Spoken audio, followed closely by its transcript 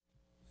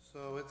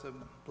So it's a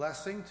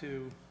blessing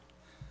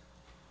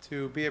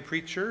to be a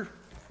preacher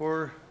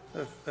for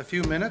a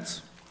few minutes.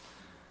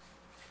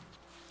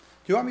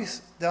 Do you want me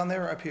down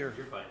there or up here?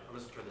 You're fine. I'm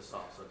just turn this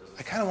off so it doesn't.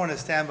 I kind of want to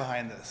stand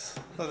behind this.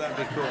 So that'd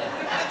be cool.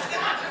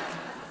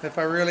 If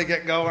I really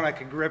get going, I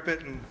could grip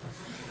it and.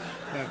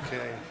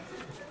 Okay.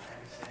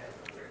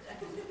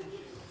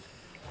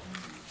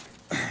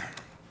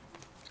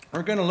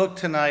 We're going to look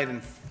tonight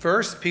in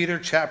 1 Peter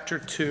chapter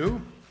 2.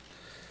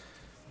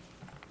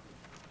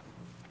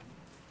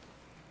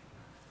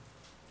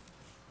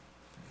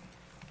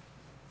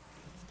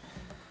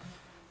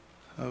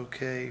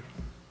 Okay.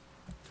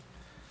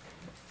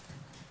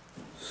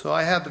 So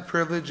I had the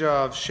privilege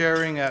of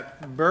sharing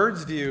at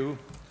Bird's View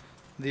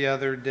the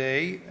other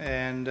day,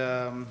 and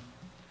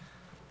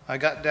I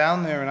got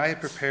down there and I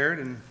had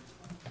prepared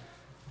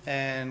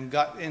and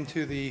got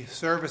into the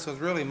service. It was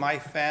really my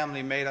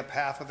family made up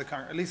half of the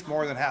at least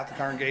more than half the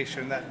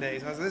congregation that day.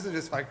 So this is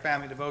just like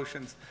family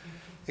devotions,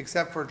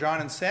 except for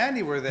John and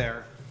Sandy were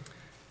there.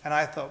 And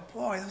I thought,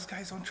 boy, those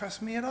guys don't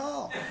trust me at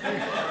all.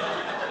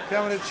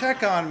 Coming to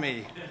check on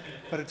me.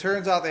 But it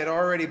turns out they'd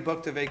already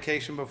booked a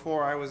vacation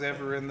before I was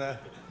ever in the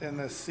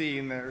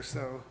scene there.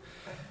 So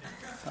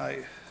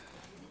I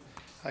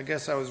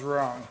guess I was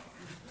wrong.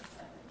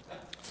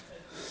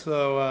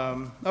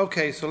 So,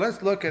 okay, so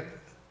let's look at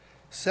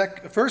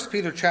 1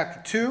 Peter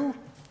chapter 2.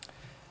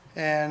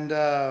 And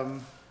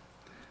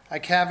I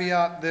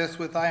caveat this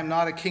with I am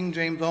not a King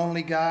James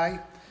only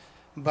guy.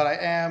 But I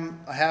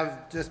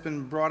have just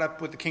been brought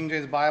up with the King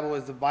James Bible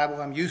as the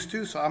Bible I'm used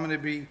to. So I'm going to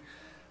be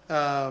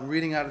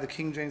reading out of the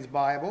King James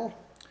Bible,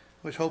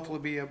 which hopefully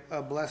will be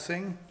a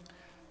blessing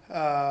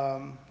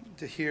to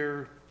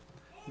hear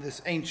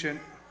this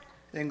ancient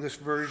English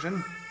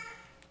version.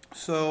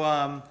 So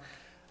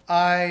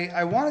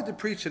I wanted to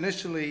preach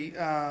initially,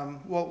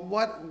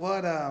 what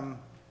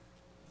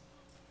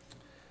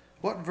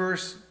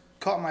verse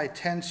caught my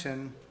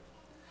attention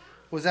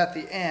was at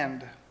the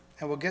end.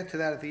 And we'll get to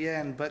that at the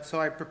end. But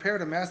so I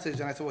prepared a message,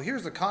 and I said, well,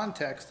 here's the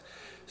context.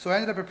 So I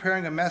ended up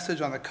preparing a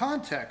message on the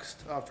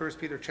context of 1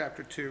 Peter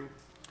chapter 2.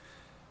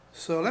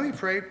 So let me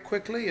pray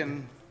quickly,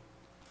 and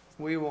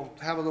we will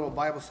have a little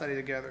Bible study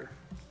together.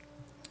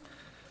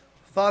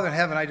 Father in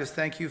heaven, I just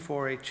thank you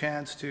for a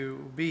chance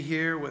to be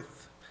here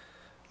with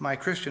my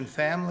Christian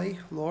family,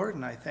 Lord.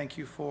 And I thank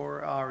you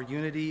for our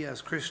unity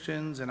as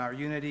Christians and our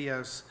unity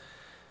as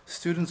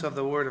students of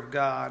the Word of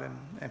God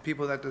and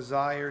people that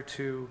desire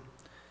to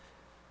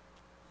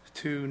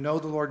know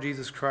the Lord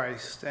Jesus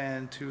Christ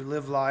and to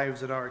live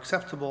lives that are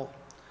acceptable,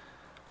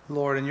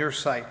 Lord, in your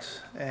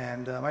sight.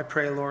 And I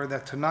pray, Lord,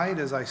 that tonight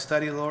as I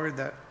study, Lord,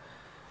 that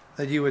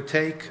you would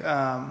take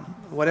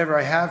whatever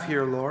I have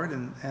here, Lord,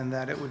 and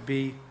that it would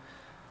be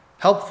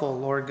helpful,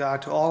 Lord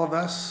God, to all of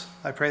us.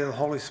 I pray that the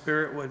Holy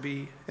Spirit would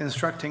be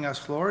instructing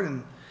us, Lord,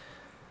 and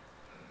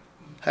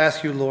I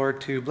ask you, Lord,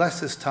 to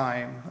bless this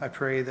time. I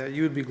pray that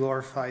you would be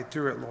glorified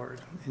through it,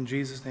 Lord. In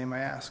Jesus' name I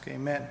ask,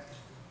 amen.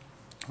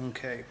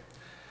 Okay.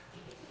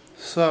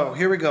 So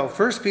here we go.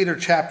 1 Peter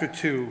chapter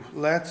 2.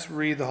 Let's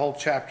read the whole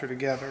chapter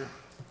together.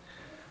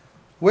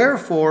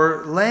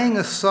 Wherefore, laying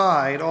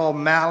aside all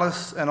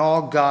malice and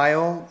all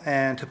guile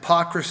and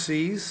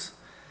hypocrisies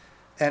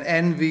and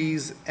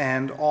envies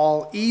and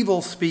all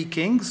evil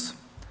speakings,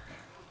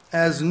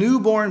 as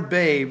newborn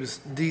babes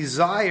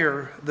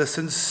desire the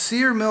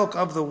sincere milk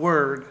of the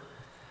word,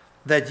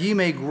 that ye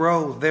may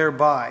grow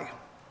thereby.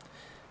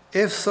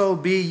 If so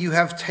be you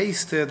have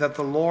tasted that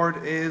the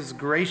Lord is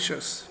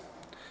gracious,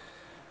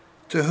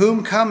 to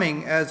whom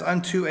coming as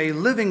unto a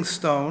living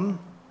stone,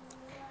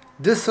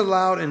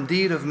 disallowed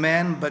indeed of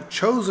men, but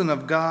chosen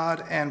of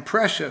God and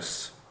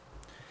precious,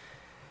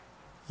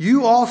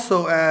 you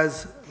also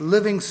as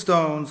living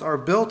stones are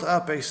built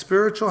up a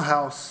spiritual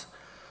house,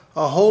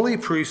 a holy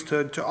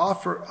priesthood, to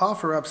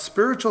offer up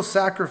spiritual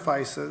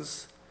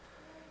sacrifices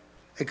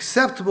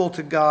acceptable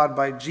to God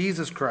by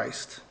Jesus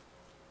Christ.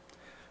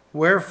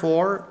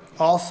 Wherefore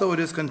also it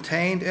is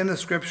contained in the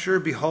Scripture,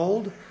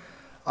 behold,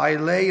 I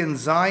lay in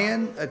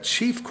Zion a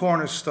chief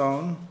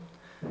cornerstone,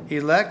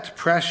 elect,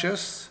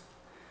 precious,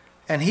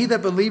 and he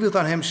that believeth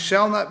on him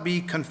shall not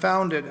be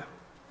confounded.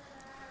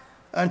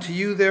 Unto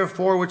you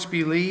therefore which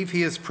believe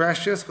he is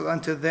precious, but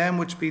unto them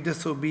which be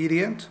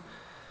disobedient,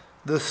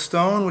 the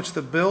stone which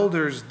the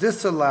builders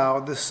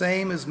disallowed, the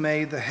same is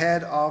made the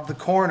head of the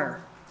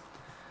corner,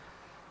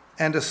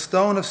 and a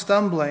stone of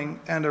stumbling,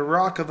 and a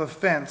rock of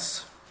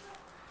offense,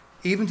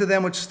 even to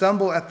them which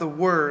stumble at the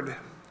word,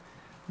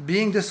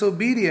 being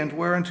disobedient,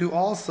 whereunto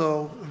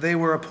also they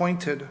were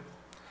appointed.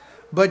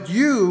 But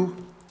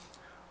you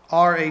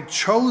are a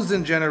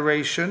chosen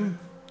generation,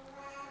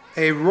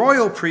 a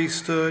royal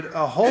priesthood,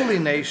 a holy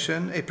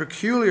nation, a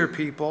peculiar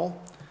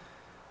people,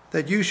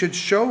 that you should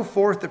show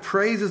forth the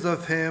praises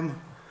of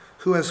him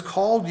who has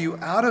called you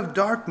out of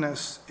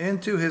darkness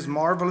into his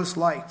marvelous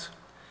light,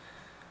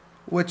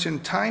 which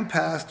in time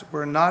past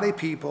were not a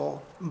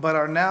people, but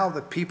are now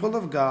the people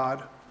of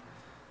God,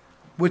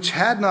 which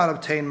had not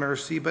obtained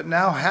mercy, but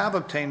now have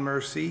obtained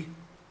mercy.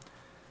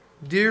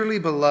 Dearly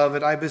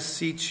beloved, I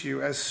beseech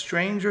you, as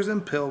strangers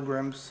and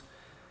pilgrims,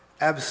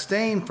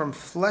 Abstain from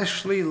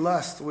fleshly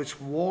lusts which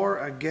war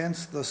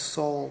against the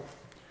soul,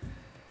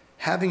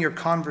 having your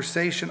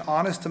conversation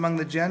honest among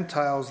the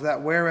Gentiles,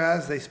 that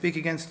whereas they speak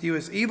against you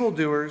as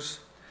evildoers,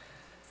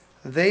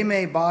 they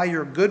may by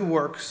your good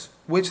works,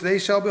 which they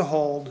shall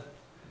behold,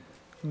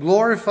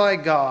 glorify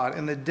God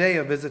in the day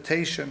of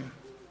visitation.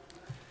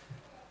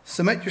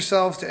 Submit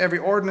yourselves to every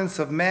ordinance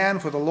of man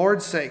for the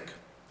Lord's sake,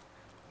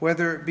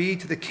 whether it be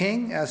to the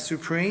king as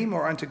supreme,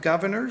 or unto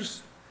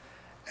governors,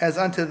 as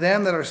unto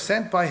them that are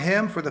sent by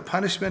him for the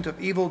punishment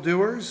of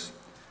evildoers,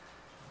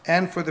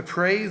 and for the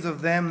praise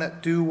of them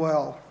that do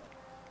well.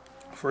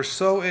 For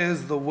so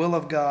is the will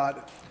of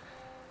God,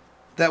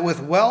 that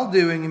with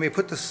well-doing you may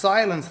put to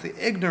silence the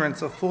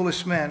ignorance of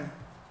foolish men.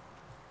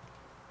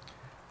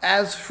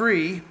 As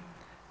free,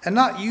 and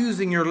not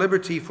using your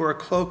liberty for a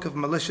cloak of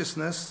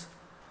maliciousness,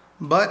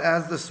 but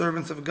as the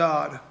servants of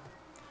God.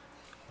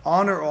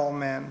 Honor all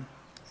men,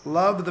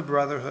 love the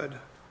brotherhood,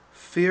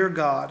 fear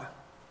God,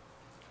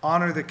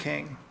 honor the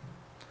king.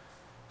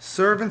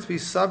 Servants, be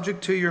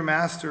subject to your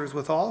masters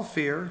with all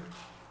fear,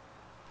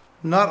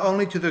 not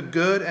only to the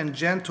good and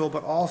gentle,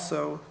 but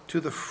also to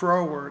the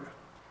froward.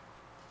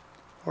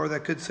 Or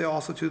that could say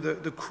also to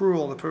the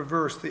cruel, the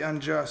perverse, the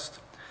unjust.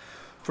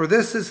 For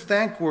this is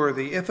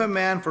thankworthy, if a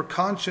man for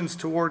conscience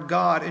toward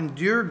God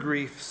endure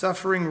grief,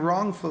 suffering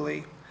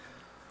wrongfully.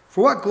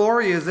 For what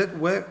glory is it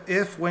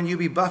if, when you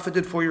be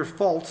buffeted for your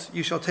faults,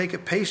 you shall take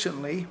it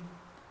patiently?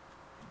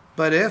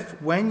 But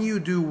if, when you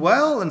do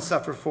well and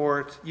suffer for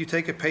it, you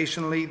take it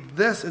patiently,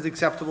 this is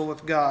acceptable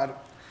with God.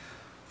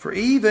 For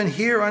even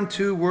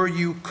hereunto were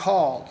you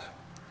called,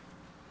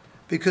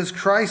 because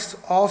Christ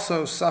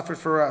also suffered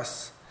for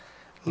us,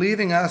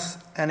 leaving us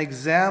an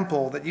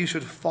example that you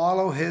should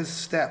follow his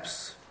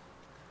steps,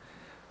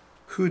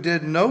 who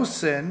did no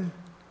sin,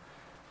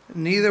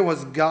 neither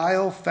was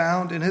guile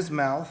found in his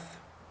mouth,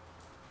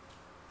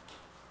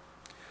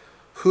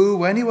 who,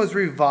 when he was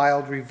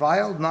reviled,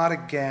 reviled not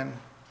again.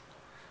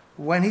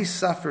 When he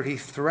suffered, he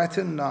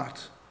threatened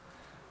not,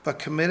 but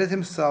committed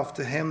himself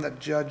to him that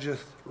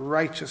judgeth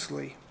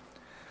righteously,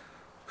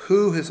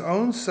 who his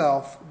own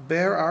self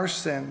bare our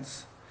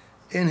sins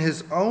in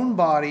his own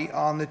body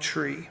on the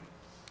tree,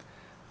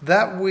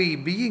 that we,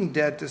 being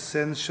dead to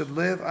sins, should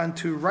live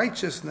unto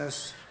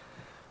righteousness,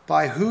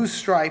 by whose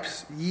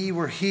stripes ye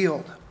were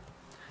healed.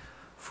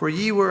 For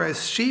ye were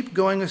as sheep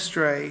going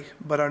astray,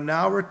 but are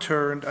now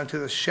returned unto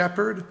the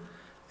shepherd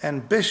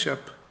and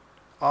bishop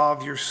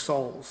of your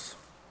souls.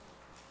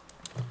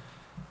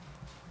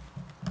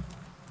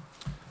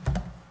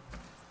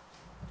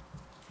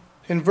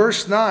 In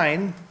verse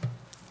 9,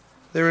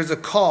 there is a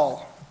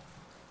call.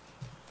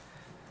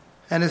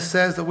 And it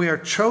says that we are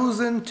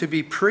chosen to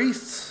be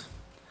priests,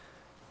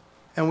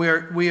 and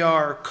we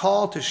are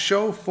called to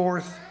show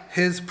forth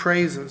his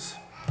praises.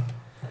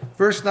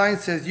 Verse 9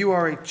 says, you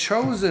are a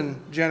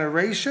chosen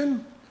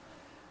generation,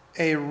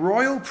 a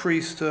royal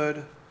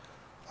priesthood,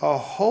 a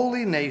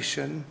holy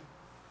nation,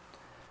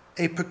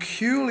 a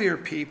peculiar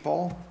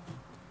people,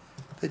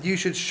 that you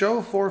should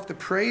show forth the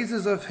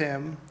praises of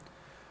him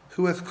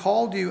who hath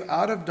called you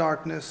out of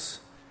darkness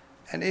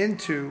and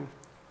into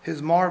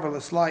his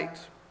marvelous light.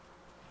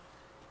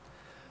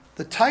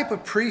 The type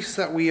of priests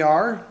that we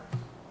are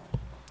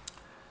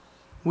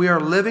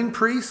living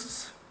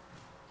priests.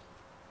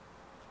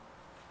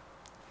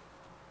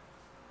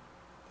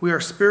 We are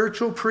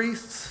spiritual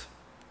priests,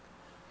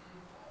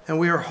 and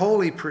we are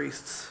holy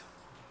priests.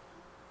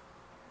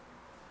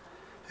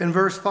 In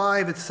verse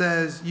 5 it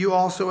says, you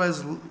also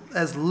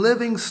as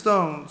living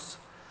stones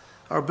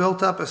are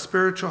built up a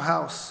spiritual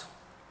house.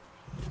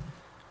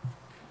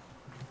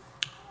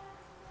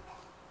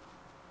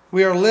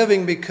 We are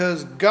living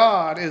because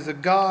God is a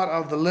God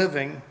of the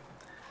living,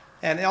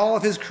 and all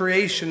of his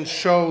creation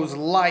shows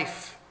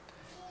life.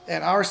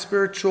 And our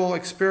spiritual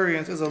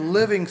experience is a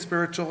living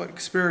spiritual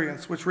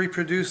experience which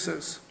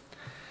reproduces.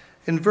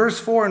 In verse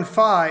 4 and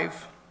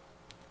 5,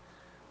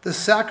 the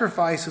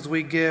sacrifices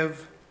we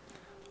give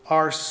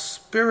are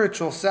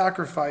spiritual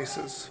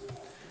sacrifices.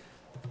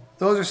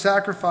 Those are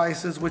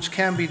sacrifices which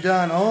can be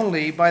done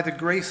only by the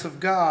grace of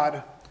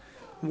God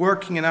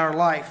working in our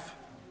life.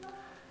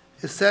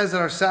 It says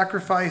that our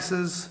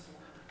sacrifices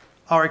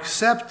are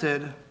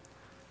accepted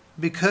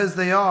because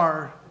they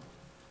are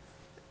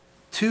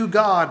to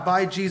God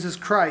by Jesus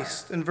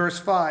Christ in verse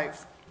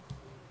 5.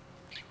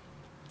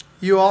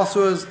 You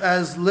also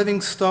as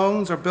living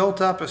stones are built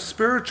up a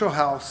spiritual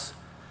house,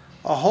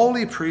 a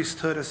holy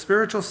priesthood, a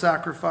spiritual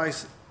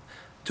sacrifice,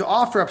 to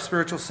offer up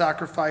spiritual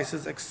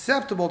sacrifices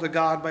acceptable to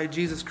God by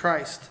Jesus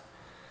Christ.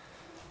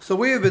 So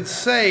we have been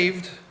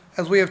saved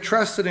as we have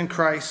trusted in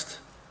Christ,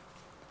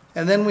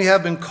 and then we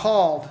have been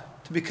called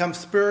to become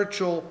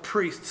spiritual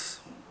priests,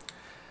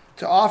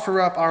 to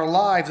offer up our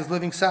lives as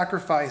living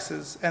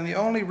sacrifices. And the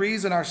only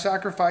reason our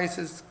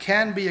sacrifices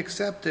can be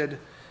accepted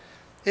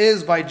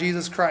is by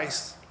Jesus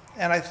Christ.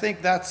 And I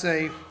think that's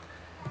a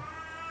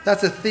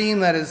theme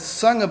that is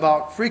sung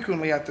about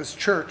frequently at this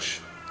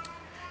church.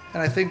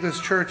 And I think this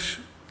church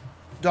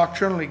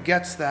doctrinally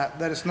gets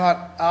that it's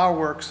not our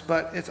works,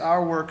 but it's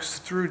our works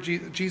through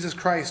Jesus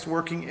Christ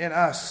working in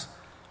us.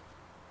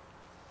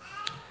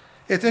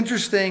 It's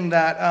interesting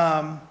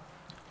that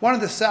one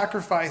of the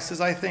sacrifices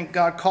I think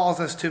God calls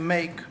us to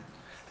make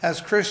as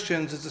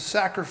Christians is the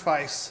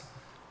sacrifice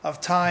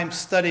of time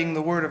studying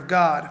the Word of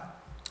God.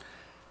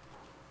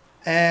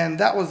 And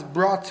that was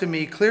brought to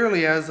me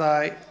clearly as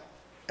I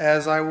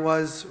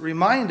was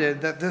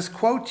reminded that this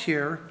quote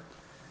here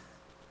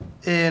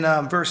in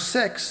verse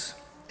 6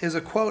 is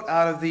a quote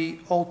out of the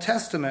Old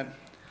Testament.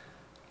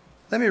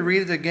 Let me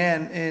read it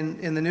again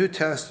in the New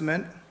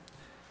Testament.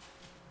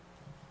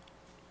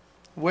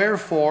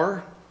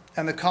 Wherefore,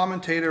 and the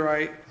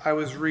commentator I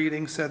was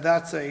reading said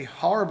that's a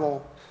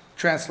horrible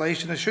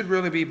translation. It should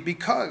really be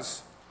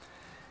because.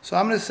 So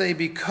I'm going to say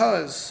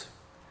because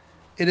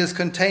it is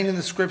contained in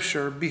the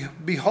scripture.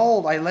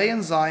 Behold, I lay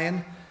in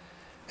Zion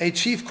a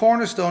chief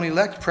cornerstone,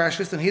 elect,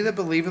 precious, and he that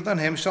believeth on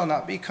him shall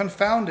not be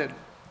confounded.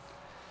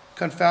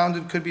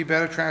 Confounded could be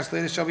better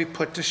translated, shall be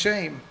put to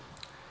shame.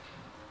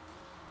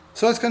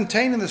 So it's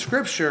contained in the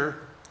scripture.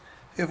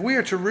 If we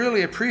are to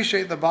really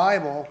appreciate the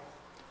Bible,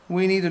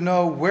 we need to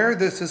know where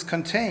this is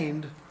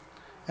contained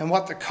and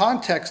what the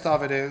context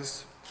of it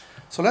is.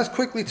 So let's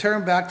quickly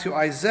turn back to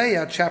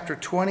Isaiah chapter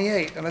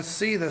 28, and let's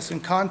see this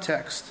in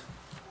context.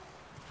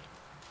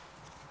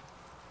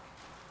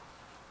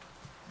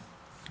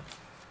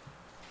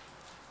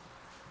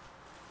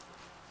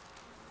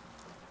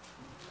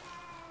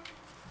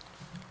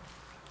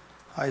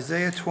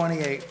 Isaiah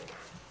 28.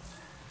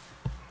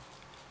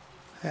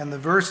 And the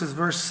verse is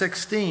verse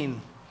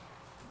 16.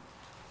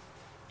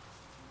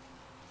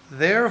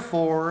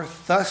 Therefore,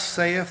 thus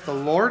saith the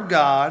Lord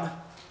God,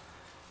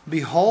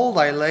 behold,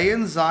 I lay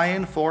in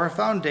Zion for a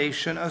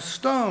foundation a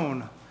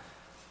stone,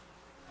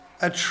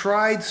 a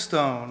tried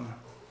stone,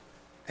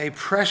 a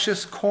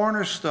precious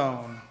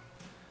cornerstone,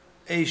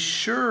 a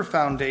sure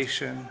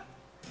foundation.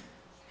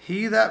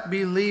 He that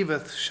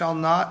believeth shall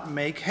not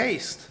make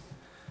haste.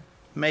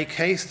 Make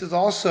haste is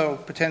also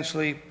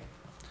potentially,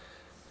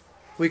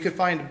 we could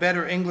find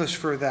better English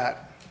for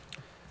that.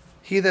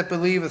 He that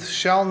believeth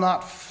shall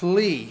not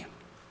flee.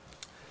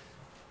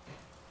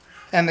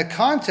 And the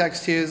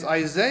context is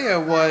Isaiah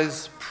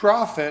was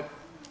prophet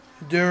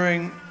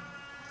during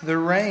the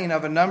reign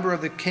of a number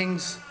of the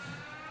kings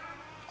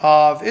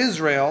of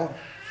Israel.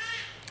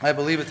 I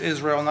believe it's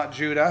Israel, not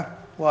Judah.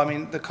 Well, I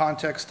mean, the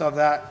context of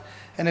that.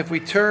 And if we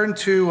turn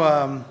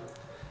to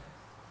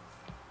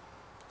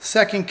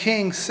 2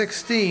 Kings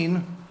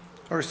 17,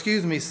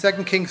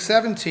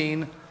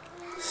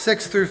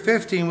 6 through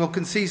 15, we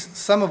can see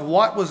some of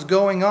what was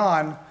going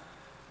on.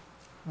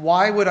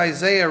 Why would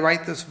Isaiah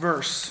write this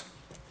verse?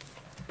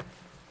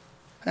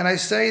 And I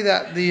say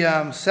that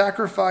the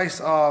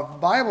sacrifice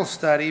of Bible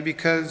study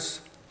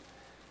because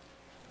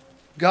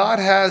God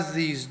has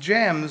these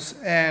gems,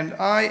 and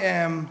I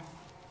am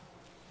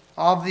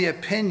of the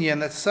opinion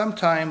that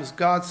sometimes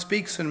God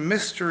speaks in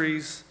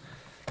mysteries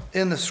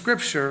in the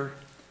Scripture,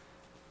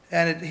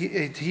 and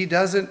He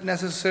doesn't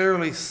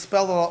necessarily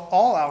spell it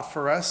all out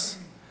for us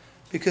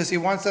because He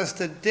wants us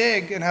to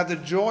dig and have the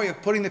joy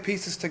of putting the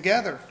pieces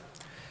together.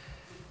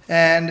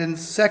 And in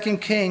 2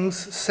 Kings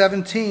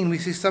 17, we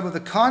see some of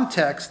the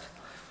context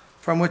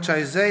from which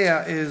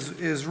Isaiah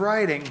is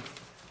writing.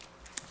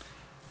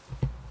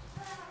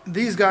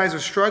 These guys are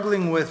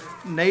struggling with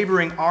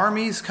neighboring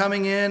armies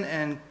coming in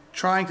and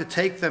trying to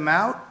take them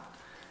out.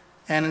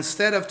 And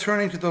instead of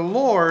turning to the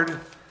Lord,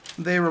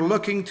 they were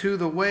looking to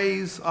the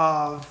ways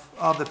of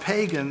the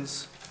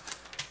pagans.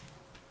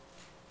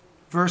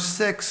 Verse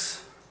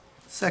 6,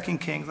 2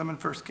 Kings. I'm in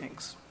 1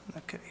 Kings.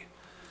 Okay.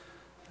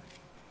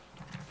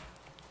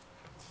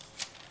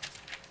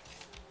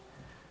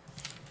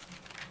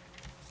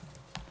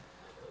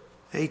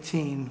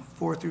 (18)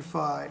 4 through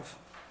 5.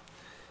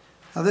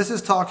 Now this is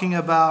talking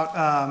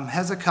about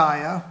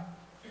Hezekiah.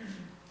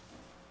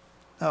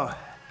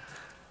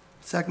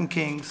 2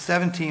 Kings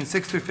 17,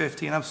 6 through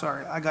 15. I'm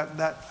sorry, I got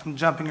that. I'm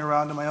jumping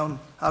around to my own.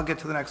 I'll get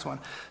to the next one.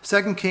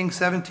 2 Kings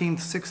 17,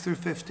 6 through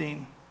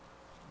 15.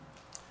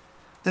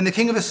 Then the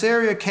king of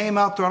Assyria came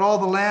out throughout all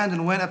the land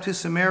and went up to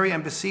Samaria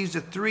and besieged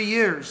it 3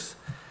 years.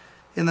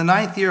 In the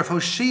 9th year of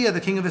Hoshea, the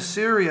king of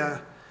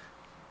Assyria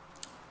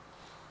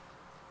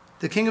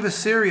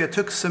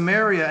took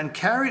Samaria and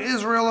carried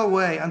Israel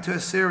away unto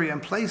Assyria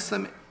and placed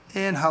them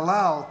in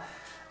Halal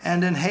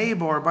and in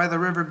Habor by the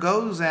river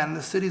Gozan,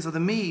 the cities of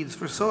the Medes.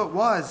 For so it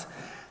was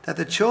that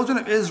the children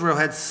of Israel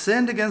had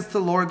sinned against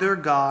the Lord their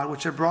God,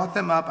 which had brought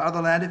them up out of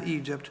the land of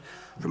Egypt,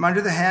 from under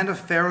the hand of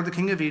Pharaoh the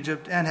king of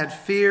Egypt, and had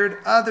feared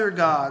other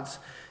gods,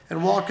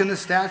 and walked in the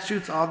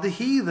statutes of the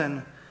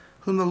heathen,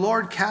 whom the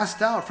Lord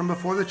cast out from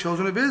before the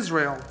children of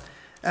Israel,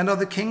 and of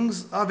the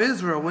kings of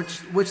Israel,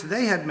 which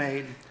they had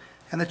made.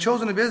 And the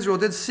children of Israel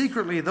did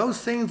secretly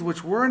those things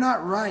which were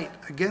not right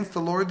against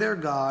the Lord their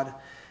God,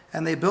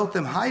 and they built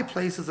them high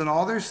places in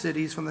all their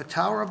cities, from the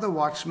tower of the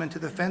watchman to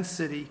the fenced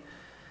city.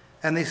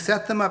 And they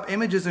set them up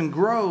images in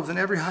groves in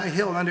every high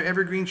hill and under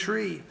every green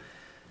tree.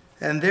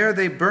 And there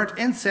they burnt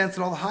incense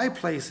in all the high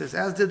places,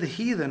 as did the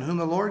heathen, whom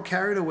the Lord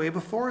carried away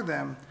before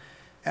them.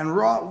 and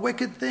wrought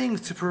wicked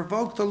things to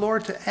provoke the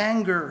Lord to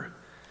anger.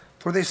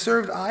 For they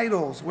served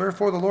idols,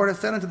 wherefore the Lord hath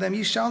said unto them,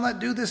 Ye shall not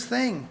do this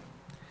thing.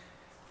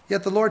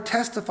 Yet the Lord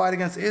testified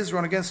against Israel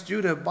and against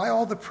Judah by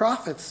all the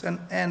prophets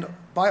and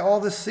by all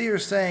the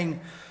seers, saying,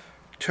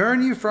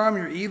 Turn you from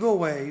your evil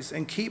ways,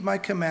 and keep my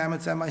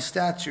commandments and my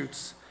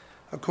statutes,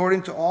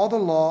 according to all the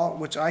law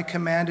which I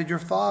commanded your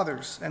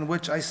fathers, and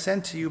which I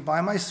sent to you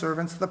by my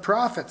servants the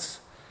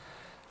prophets.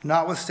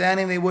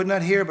 Notwithstanding they would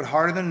not hear, but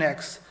hardened their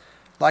necks,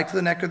 like to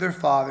the neck of their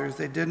fathers.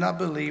 They did not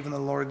believe in the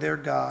Lord their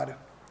God.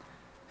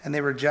 And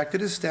they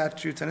rejected his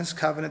statutes and his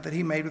covenant that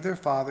he made with their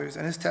fathers,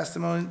 and his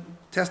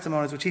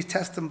testimonies which he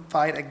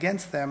testified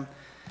against them.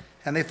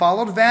 And they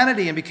followed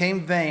vanity and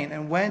became vain,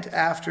 and went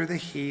after the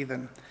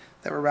heathen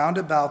that were round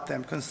about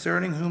them,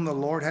 concerning whom the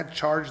Lord had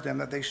charged them,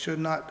 that they should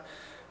not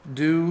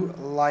do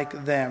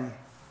like them.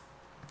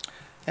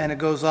 And it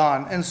goes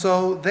on. And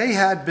so they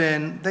had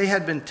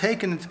been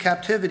taken into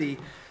captivity.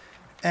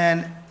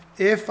 And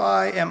if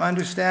I am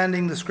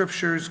understanding the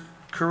scriptures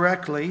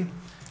correctly,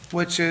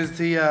 which is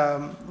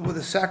with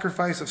the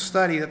sacrifice of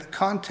study, that the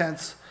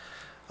contents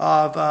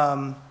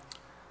of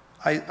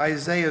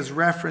Isaiah's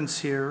reference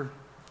here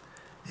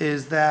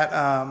is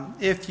that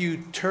if you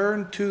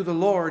turn to the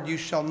Lord, you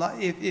shall not.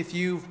 If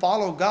you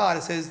follow God,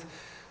 it says,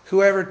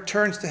 whoever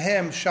turns to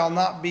him shall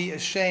not be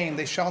ashamed;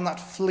 they shall not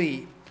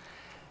flee.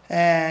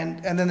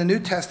 And then the New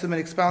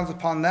Testament expounds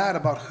upon that,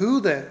 about who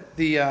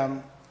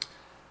the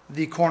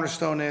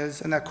cornerstone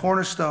is, and that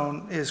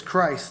cornerstone is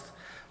Christ.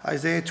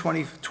 Isaiah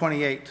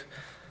 20:28.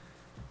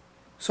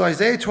 So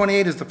Isaiah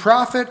 28 is the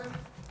prophet,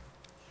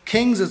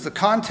 Kings is the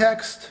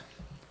context,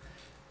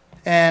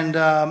 and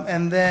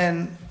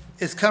then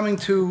it's coming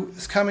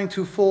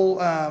to full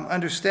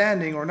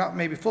understanding, or not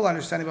maybe full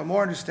understanding, but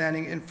more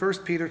understanding in 1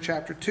 Peter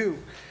chapter 2.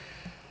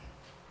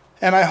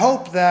 And I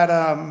hope that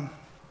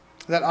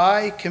that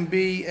I can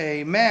be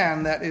a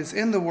man that is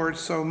in the Word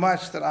so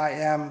much that I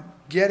am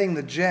getting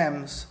the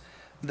gems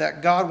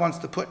that God wants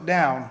to put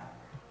down.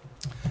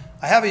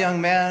 I have a young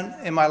man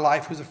in my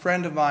life who's a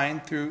friend of mine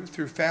through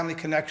family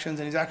connections,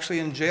 and he's actually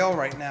in jail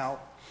right now.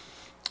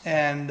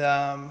 And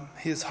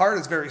his heart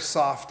is very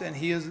soft, and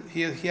he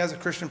has a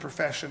Christian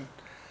profession.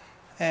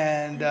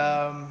 And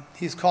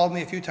he's called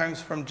me a few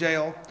times from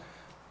jail,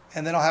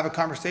 and then I'll have a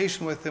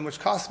conversation with him, which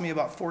costs me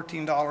about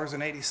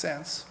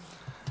 $14.80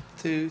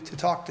 to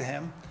talk to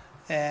him.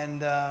 And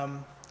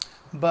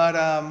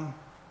but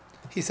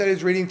he said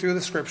he's reading through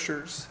the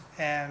scriptures,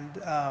 and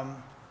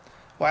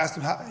well, I asked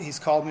him how he's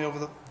called me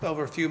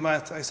over a few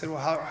months. I said,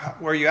 well,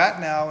 where are you at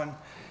now? And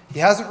he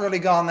hasn't really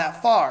gone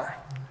that far.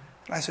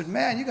 And I said,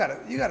 man, you got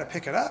to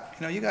pick it up.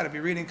 You got to be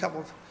reading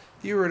if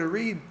you were to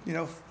read,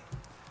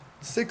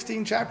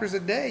 16 chapters a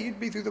day, you'd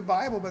be through the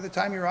Bible by the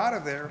time you're out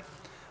of there.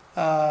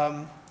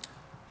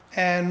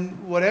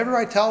 And whatever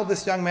I tell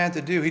this young man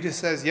to do, he just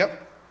says,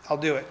 yep, I'll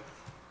do it.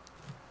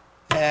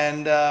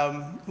 And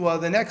well,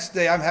 the next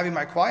day I'm having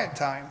my quiet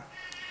time.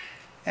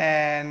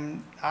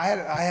 And I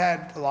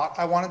had a lot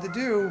I wanted to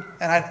do,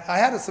 and I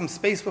had some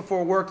space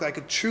before work that I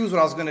could choose what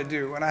I was going to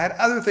do, and I had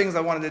other things I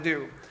wanted to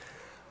do.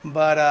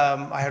 But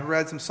I had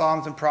read some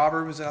Psalms and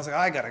Proverbs, and I was like,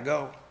 I got to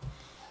go.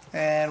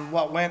 And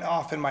what went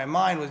off in my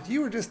mind was,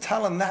 you were just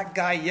telling that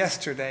guy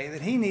yesterday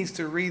that he needs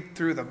to read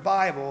through the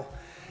Bible.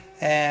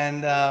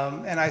 And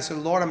I said,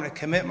 Lord, I'm going to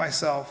commit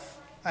myself.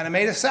 And I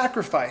made a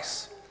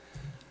sacrifice.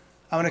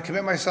 I'm going to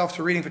commit myself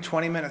to reading for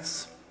 20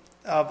 minutes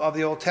of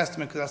the Old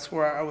Testament, because that's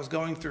where I was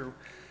going through.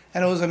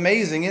 And it was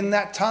amazing. In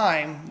that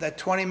time, that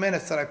 20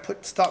 minutes that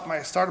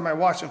I started my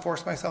watch and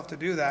forced myself to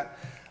do that,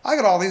 I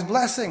got all these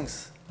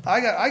blessings.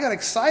 I got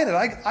excited.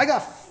 I got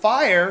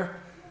fire.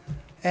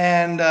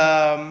 And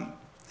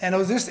it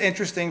was just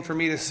interesting for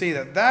me to see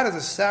that is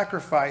a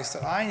sacrifice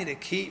that I need to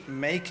keep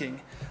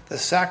making, the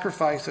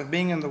sacrifice of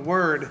being in the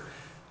Word.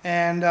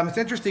 And it's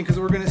interesting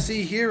because we're going to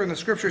see here in the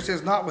Scripture, it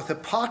says, not with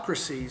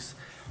hypocrisies.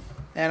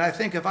 And I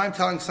think if I'm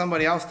telling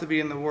somebody else to be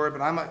in the Word,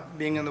 but I'm not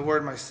being in the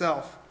Word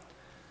myself,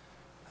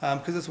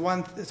 because it's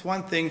one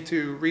thing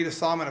to read a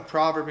psalm and a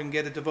proverb and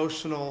get a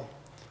devotional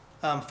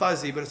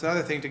fuzzy, but it's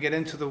another thing to get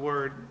into the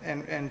Word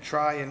and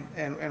try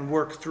and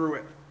work through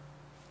it.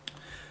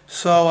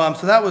 So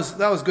that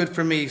was good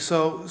for me.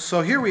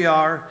 So here we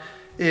are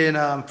in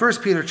 1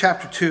 Peter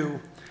chapter 2,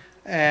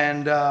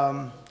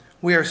 and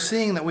we are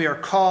seeing that we are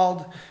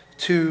called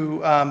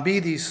to be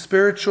these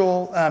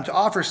spiritual, to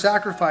offer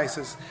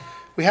sacrifices.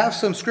 We have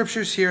some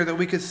scriptures here that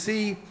we could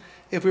see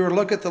if we were to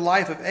look at the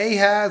life of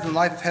Ahaz and the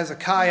life of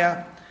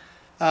Hezekiah.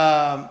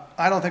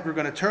 I don't think we're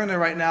going to turn there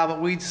right now,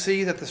 but we'd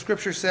see that the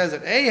scripture says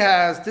that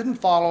Ahaz didn't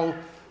follow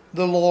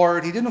the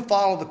Lord. He didn't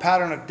follow the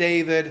pattern of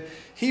David.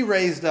 He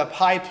raised up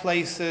high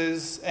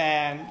places,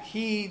 and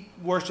he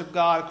worshiped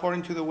God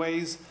according to the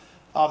ways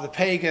of the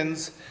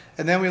pagans.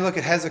 And then we look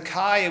at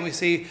Hezekiah, and we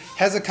see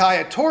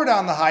Hezekiah tore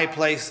down the high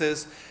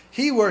places.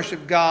 He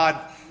worshiped God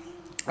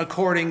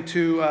according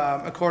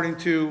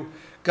to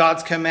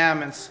God's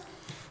commandments.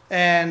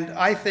 And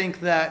I think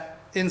that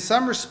in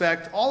some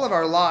respect, all of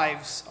our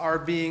lives are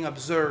being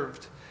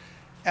observed.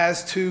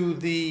 as to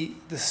the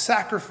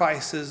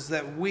sacrifices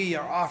that we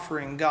are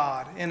offering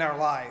God in our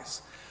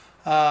lives.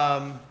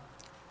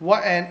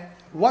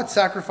 What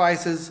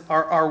sacrifices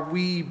are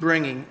we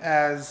bringing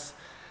as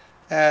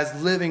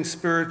living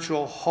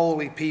spiritual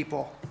holy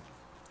people?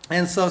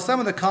 And so some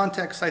of the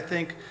context, I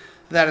think,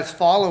 that is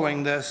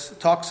following this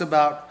talks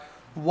about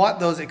what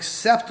those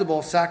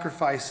acceptable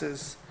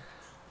sacrifices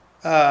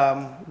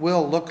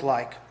will look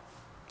like.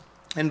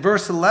 In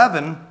verse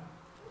 11,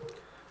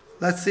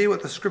 let's see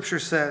what the scripture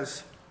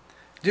says.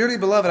 Dearly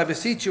beloved, I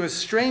beseech you as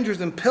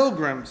strangers and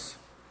pilgrims,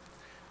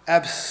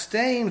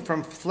 abstain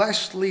from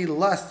fleshly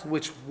lusts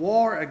which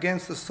war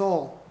against the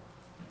soul.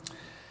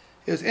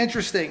 It was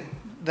interesting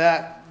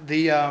that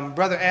the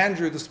brother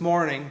Andrew this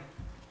morning,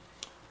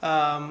 it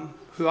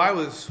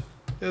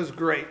was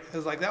great. It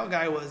was like that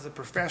guy was a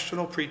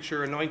professional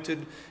preacher,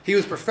 anointed. He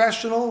was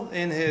professional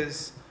in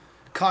his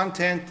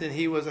content, and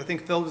he was, I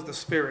think, filled with the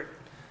Spirit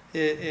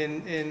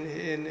in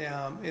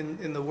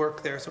the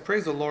work there. So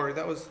praise the Lord.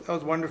 That was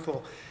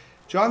wonderful.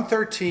 John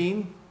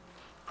 13,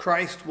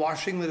 Christ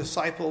washing the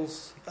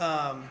disciples'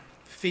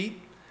 feet,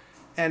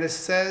 and it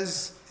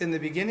says in the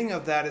beginning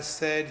of that, it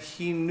said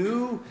he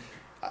knew.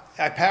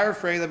 I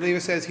paraphrase. I believe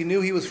it says he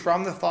knew he was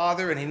from the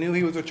Father, and he knew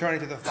he was returning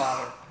to the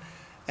Father.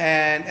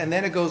 And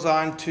then it goes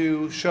on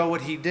to show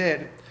what he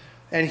did.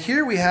 And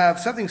here we have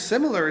something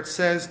similar. It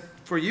says,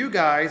 for you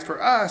guys,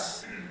 for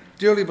us,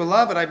 dearly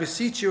beloved, I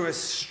beseech you as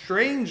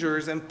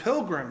strangers and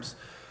pilgrims.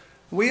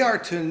 We are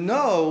to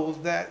know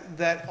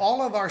that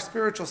all of our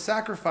spiritual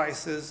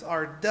sacrifices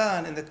are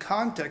done in the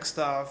context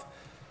of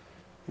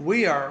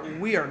we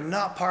are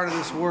not part of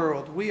this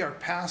world. We are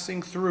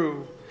passing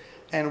through,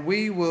 and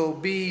we will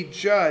be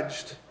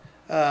judged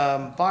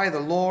by the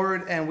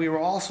Lord, and we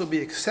will also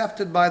be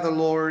accepted by the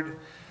Lord.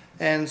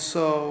 And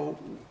so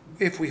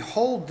if we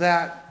hold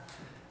that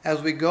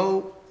as we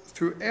go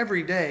through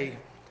every day,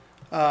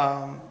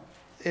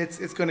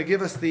 it's going to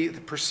give us the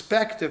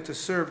perspective to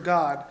serve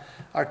God,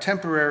 our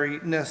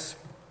temporariness.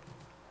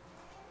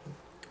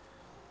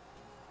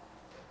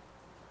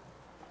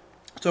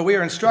 So we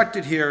are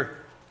instructed here,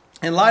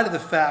 in light of the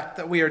fact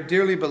that we are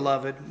dearly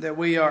beloved, that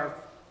we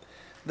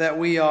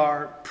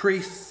are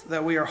priests,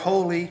 that we are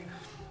holy,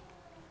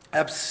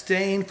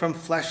 abstain from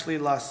fleshly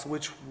lusts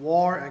which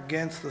war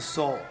against the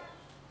soul.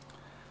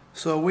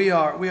 So we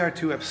are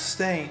to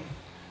abstain.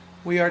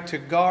 We are to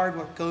guard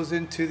what goes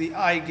into the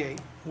eye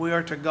gate. We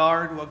are to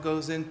guard what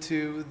goes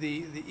into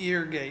the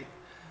ear gate,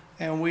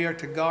 and we are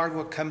to guard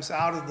what comes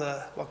out of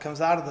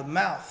the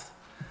mouth.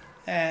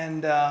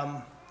 And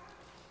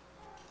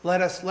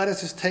let us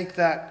just take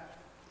that.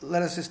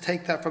 Let us just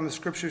take that from the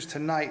scriptures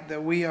tonight,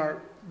 that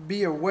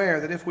be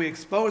aware that if we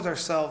expose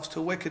ourselves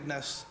to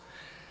wickedness,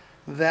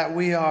 that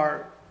we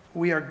are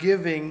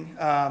giving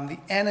the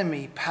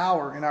enemy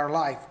power in our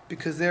life,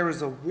 because there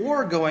is a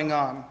war going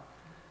on.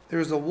 There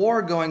is a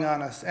war going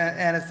on us,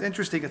 and it's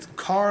interesting. It's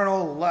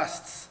carnal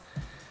lusts.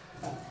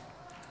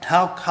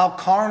 How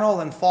carnal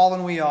and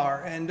fallen we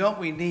are, and don't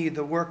we need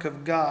the work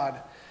of God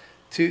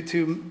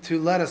to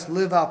let us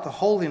live out the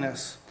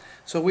holiness?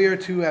 So we are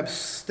to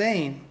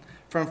abstain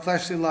from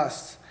fleshly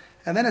lusts.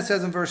 And then it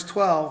says in verse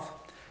 12,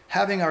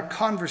 having our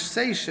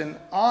conversation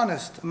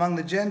honest among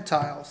the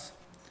Gentiles.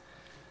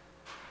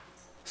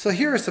 So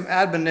here are some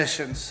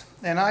admonitions,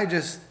 and I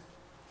just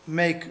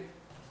make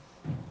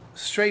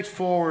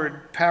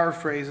straightforward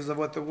paraphrases of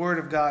what the Word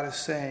of God is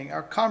saying.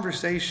 Our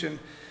conversation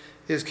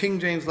is King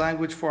James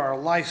language for our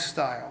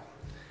lifestyle.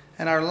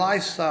 And our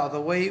lifestyle,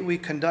 the way we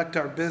conduct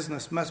our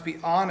business, must be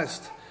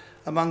honest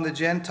among the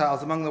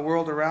Gentiles, among the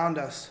world around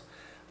us.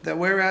 That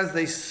whereas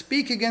they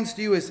speak against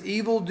you as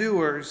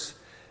evildoers,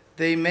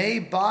 they may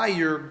by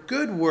your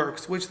good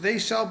works, which they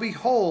shall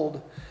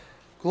behold,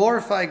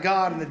 glorify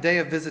God in the day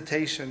of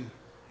visitation.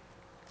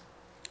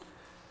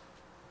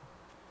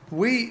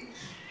 We,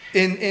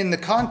 in the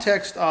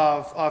context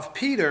of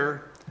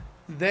Peter,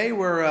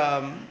 there's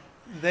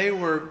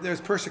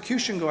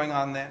persecution going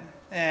on then,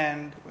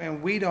 and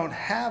we don't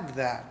have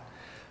that.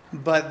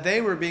 But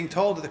they were being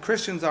told that the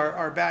Christians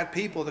are bad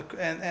people,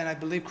 and I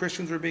believe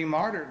Christians were being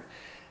martyred.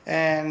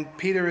 And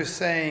Peter is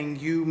saying,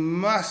 you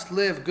must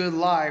live good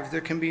lives. There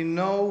can be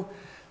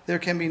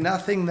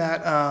nothing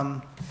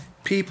that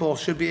people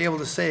should be able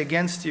to say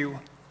against you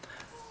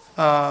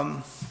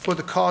for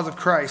the cause of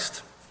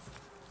Christ.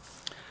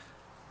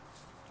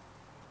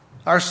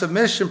 Our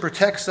submission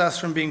protects us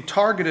from being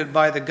targeted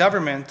by the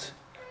government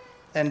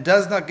and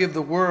does not give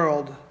the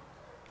world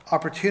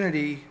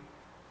opportunity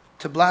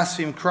to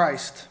blaspheme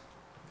Christ.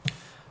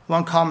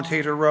 One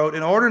commentator wrote,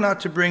 in order not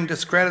to bring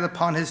discredit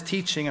upon his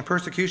teaching and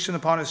persecution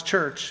upon his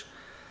church,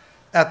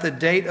 at the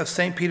date of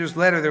St. Peter's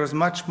letter, there was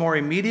much more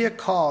immediate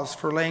cause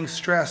for laying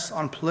stress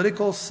on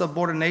political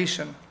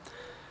subordination.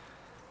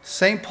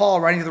 St.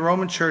 Paul, writing to the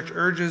Roman church,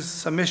 urges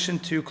submission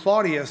to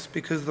Claudius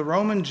because the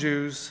Roman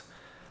Jews,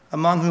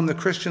 among whom the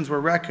Christians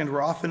were reckoned,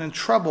 were often in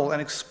trouble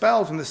and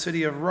expelled from the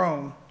city of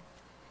Rome.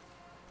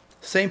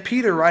 St.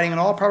 Peter, writing in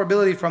all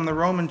probability from the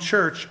Roman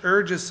church,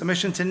 urges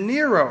submission to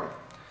Nero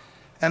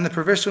and the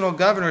provincial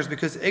governors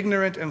because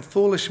ignorant and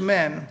foolish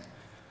men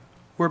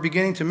who are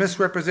beginning to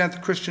misrepresent the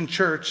Christian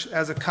church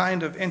as a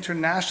kind of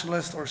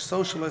internationalist or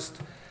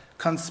socialist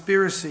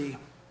conspiracy.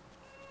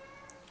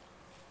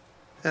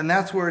 And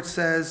that's where it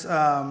says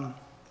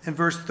in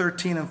verse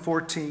 13 and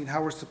 14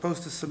 how we're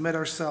supposed to submit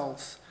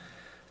ourselves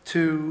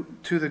to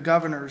the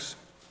governors.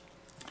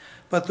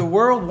 But the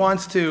world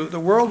wants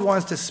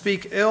to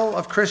speak ill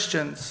of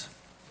Christians,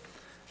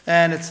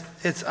 and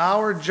it's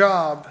our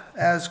job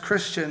as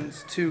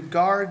Christians to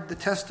guard the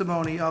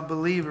testimony of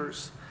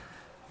believers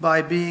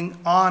by being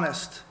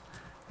honest.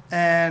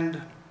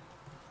 And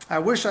I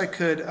wish I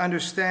could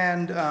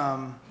understand.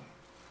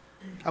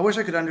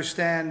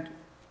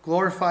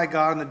 Glorify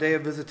God on the day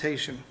of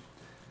visitation.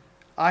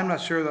 I'm not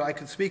sure that I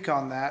can speak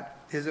on that.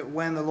 Is it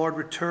when the Lord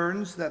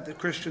returns that the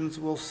Christians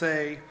will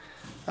say,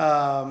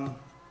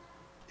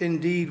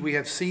 indeed, we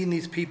have seen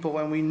these people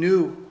and we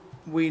knew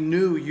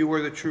you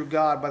were the true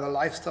God by the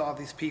lifestyle of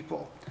these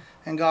people.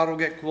 And God will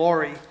get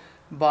glory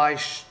by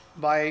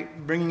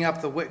bringing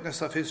up the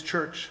witness of his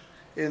church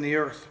in the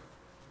earth.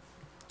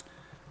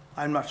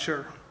 I'm not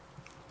sure.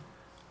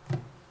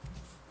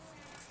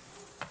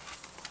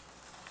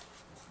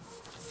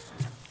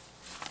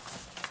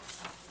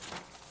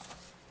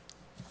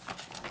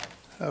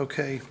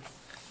 Okay,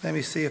 let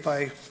me see if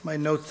my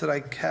notes that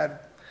I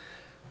had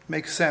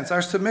make sense.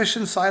 Our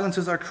submission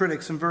silences our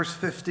critics in verse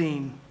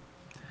 15.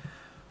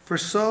 For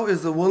so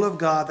is the will of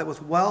God, that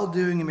with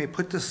well-doing you may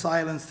put to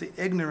silence the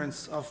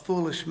ignorance of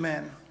foolish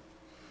men.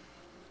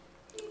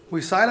 We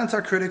silence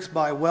our critics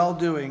by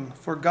well-doing.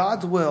 For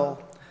God's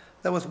will,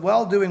 that with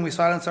well-doing we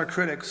silence our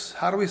critics.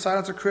 How do we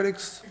silence our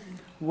critics?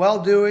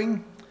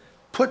 Well-doing,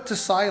 put to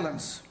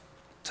silence,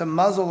 to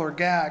muzzle or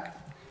gag.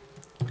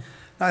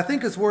 Now, I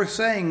think it's worth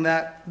saying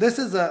that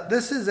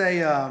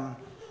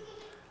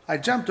I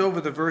jumped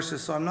over the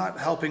verses, so I'm not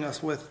helping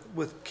us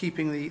with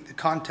keeping the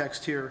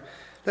context here.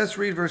 Let's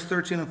read verse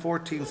 13 and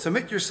 14.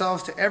 Submit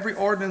yourselves to every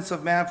ordinance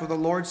of man for the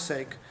Lord's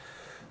sake,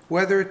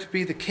 whether it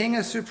be the king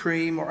as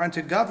supreme or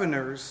unto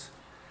governors,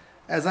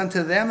 as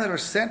unto them that are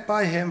sent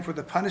by him for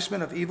the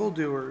punishment of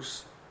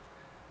evildoers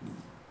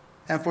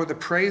and for the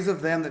praise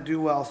of them that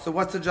do well. So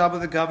what's the job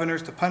of the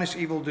governors? To punish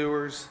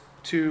evildoers,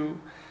 to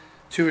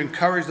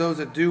encourage those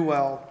that do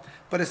well.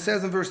 But it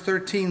says in verse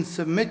 13,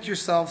 submit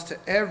yourselves to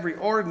every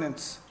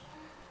ordinance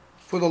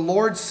for the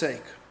Lord's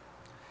sake.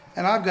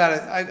 And I've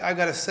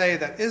got to say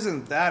that,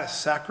 isn't that a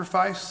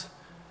sacrifice?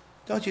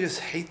 Don't you just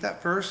hate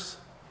that verse?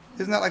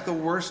 Isn't that like the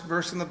worst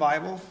verse in the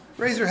Bible?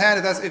 Raise your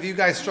hand if you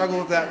guys struggle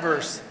with that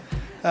verse.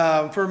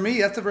 For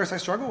me, that's the verse I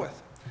struggle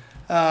with.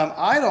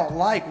 I don't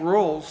like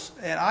rules,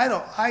 and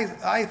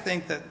I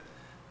think that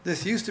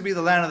this used to be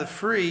the land of the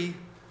free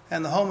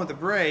and the home of the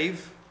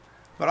brave.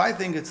 But I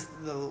think it's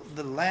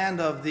the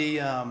land of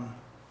the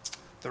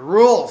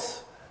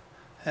rules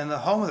and the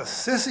home of the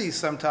sissies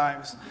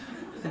sometimes.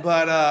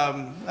 But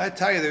I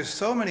tell you, there's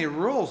so many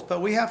rules. But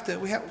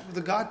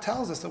God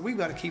tells us that we've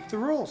got to keep the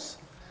rules,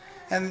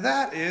 and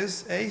that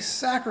is a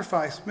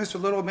sacrifice.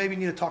 Mr. Little, maybe you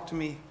need to talk to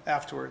me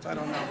afterwards. I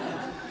don't know.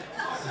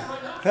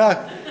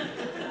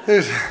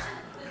 There's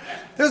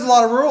a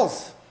lot of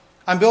rules.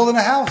 I'm building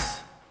a house.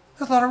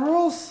 There's a lot of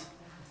rules.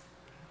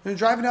 When you're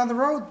driving down the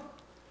road,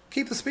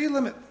 keep the speed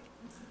limit.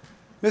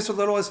 Mr.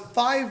 Little, is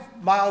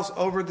 5 miles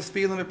over the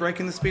speed limit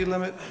breaking the speed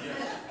limit?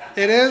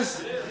 It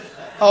is?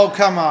 Oh,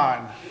 come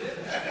on.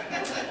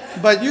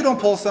 But you don't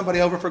pull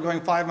somebody over for going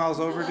 5 miles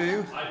over, do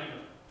you? I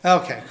do.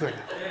 Okay, good.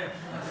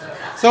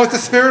 So it's the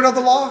spirit of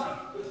the law?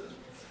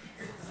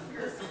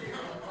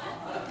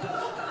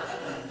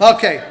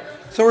 Okay,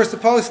 so we're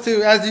supposed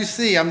to, as you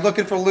see, I'm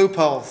looking for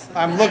loopholes.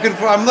 I'm looking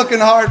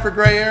hard for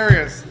gray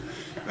areas.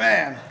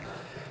 Man.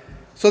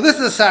 So this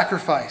is a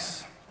sacrifice.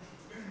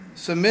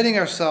 Submitting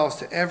ourselves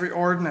to every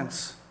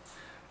ordinance.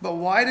 But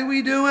why do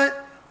we do it?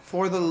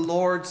 For the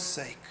Lord's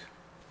sake.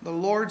 The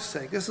Lord's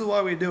sake. This is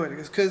why we do it.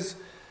 It's because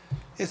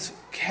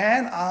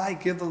can I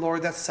give the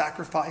Lord that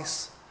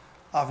sacrifice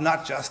of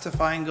not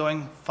justifying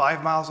going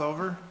 5 miles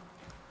over?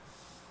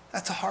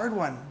 That's a hard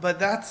one. But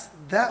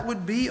that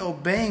would be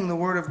obeying the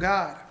word of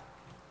God.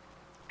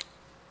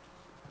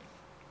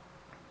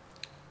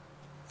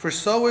 For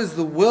so is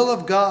the will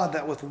of God,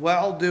 that with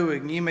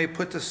well-doing ye may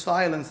put to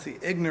silence the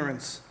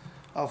ignorance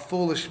of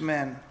foolish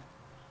men.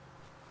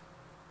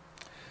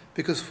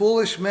 Because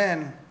foolish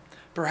men,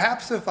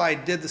 perhaps if I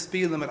did the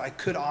speed limit, I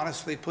could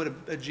honestly put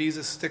a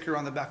Jesus sticker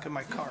on the back of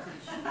my car.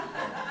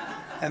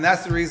 And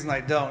that's the reason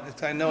I don't.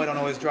 I know I don't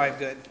always drive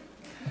good.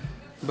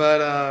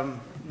 But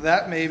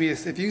that maybe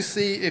is, if you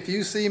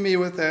see me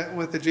with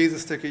the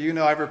Jesus sticker, you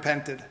know I've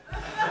repented.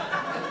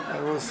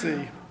 We'll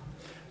see.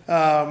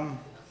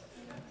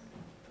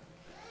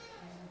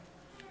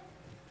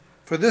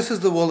 For this is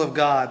the will of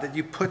God, that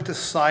you put to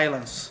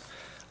silence.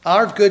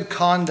 Our good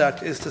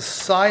conduct is to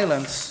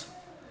silence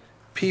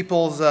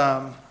people's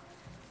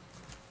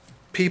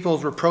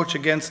reproach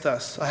against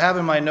us. I have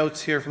in my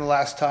notes here from the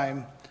last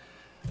time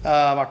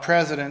our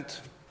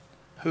president,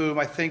 whom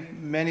I think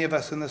many of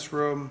us in this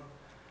room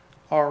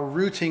are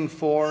rooting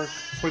for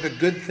the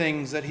good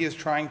things that he is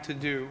trying to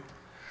do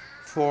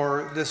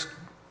for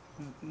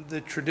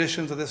the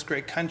traditions of this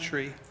great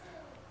country,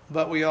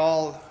 but we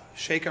all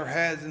shake our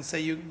heads and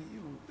say,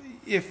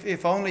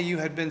 if only you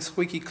had been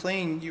squeaky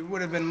clean, you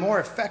would have been more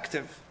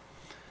effective.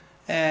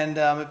 And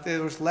if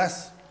there was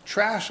less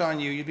trash on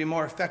you, you'd be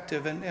more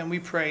effective. And we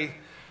pray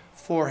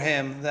for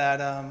him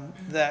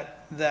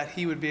that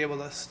he would be able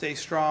to stay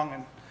strong.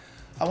 And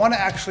I want to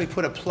actually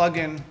put a plug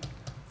in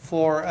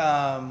for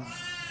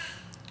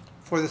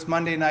this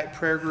Monday night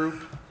prayer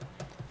group.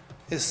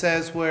 It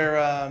says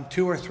where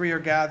 2 or 3 are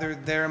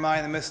gathered, there am I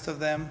in the midst of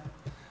them.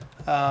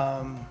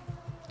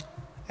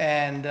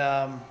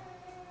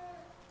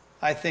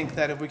 I think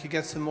that if we could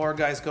get some more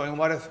guys going,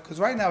 because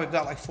right now we've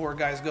got like 4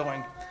 guys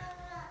going.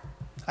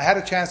 I had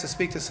a chance to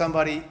speak to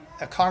somebody,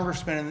 a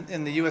congressman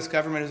in the U.S.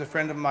 government who's a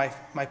friend of my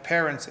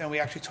parents, and we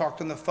actually talked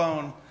on the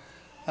phone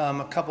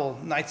a couple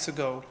nights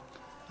ago.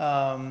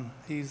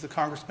 He's the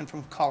congressman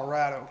from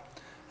Colorado,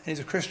 and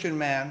he's a Christian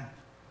man.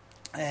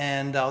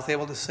 And I was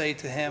able to say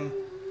to him,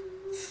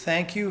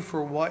 thank you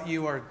for what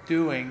you are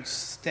doing,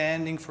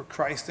 standing for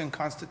Christ and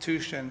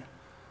Constitution.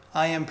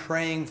 I am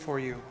praying for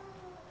you.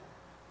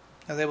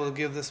 I was able to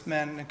give this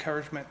man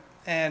encouragement.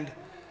 And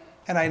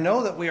I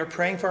know that we are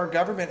praying for our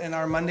government in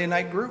our Monday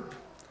night group.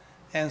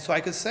 And so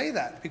I could say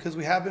that because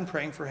we have been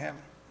praying for him,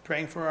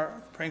 praying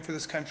for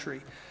this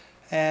country.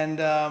 And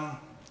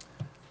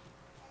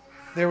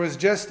there was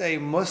just a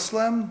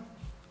Muslim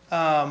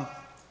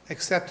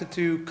accepted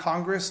to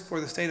Congress for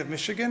the state of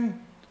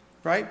Michigan,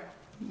 right?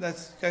 You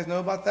guys know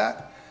about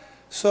that?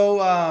 So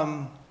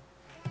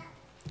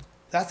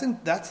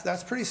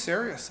that's pretty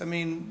serious. I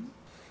mean,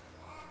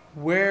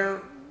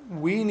 where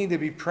we need to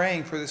be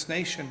praying for this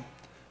nation,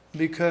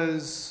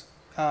 because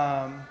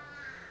a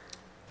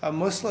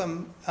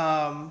Muslim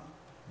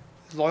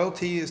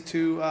loyalty is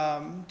to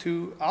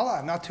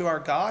Allah, not to our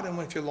God. And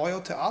if you're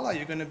loyal to Allah,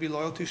 you're going to be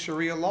loyal to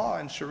Sharia law,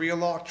 and Sharia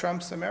law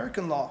trumps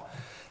American law.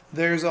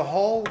 There's a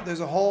lot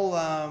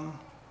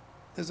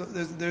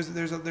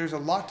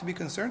to be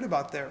concerned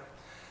about there.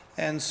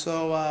 And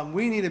so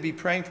we need to be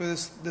praying for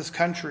this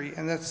country,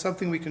 and that's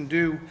something we can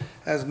do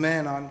as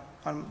men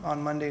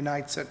on Monday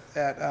nights at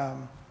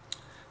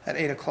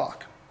 8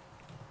 o'clock.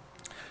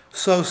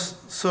 So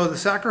the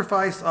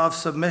sacrifice of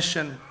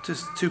submission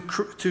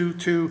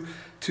to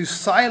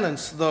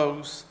silence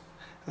those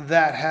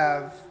that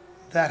have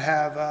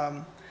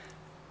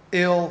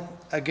ill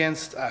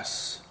against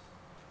us,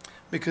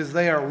 because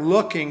they are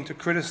looking to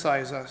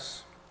criticize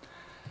us.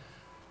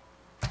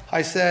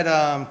 I said,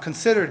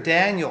 consider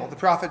Daniel, the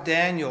prophet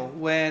Daniel,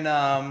 when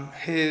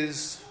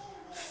his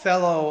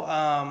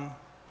fellow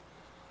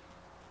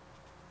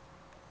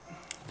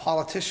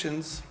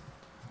politicians,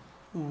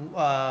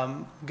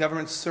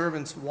 government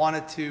servants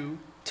wanted to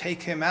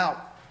take him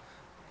out.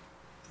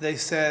 They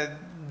said,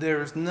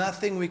 there's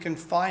nothing we can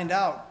find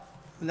out,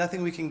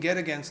 nothing we can get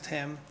against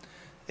him,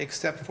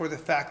 except for the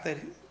fact that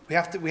we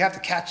have to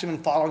catch him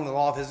in following the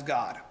law of his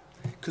God,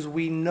 because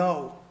we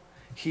know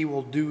he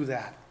will do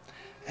that.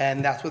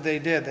 And that's what they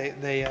did.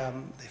 They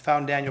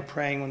found Daniel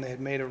praying when they had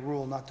made a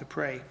rule not to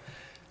pray.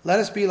 Let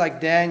us be like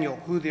Daniel,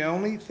 who the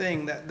only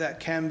thing that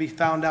can be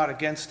found out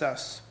against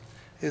us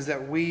is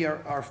that we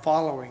are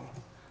following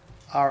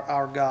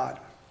our God.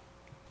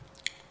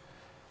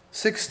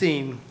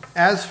 16,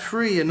 as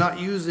free and not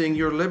using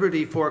your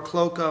liberty for a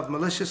cloak of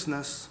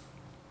maliciousness,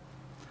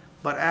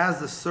 but as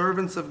the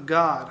servants of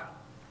God.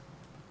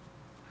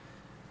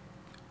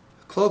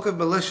 A cloak of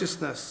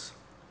maliciousness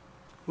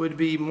would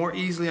be more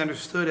easily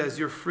understood as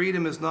your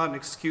freedom is not an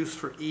excuse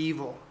for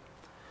evil.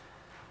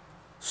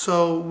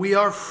 So we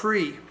are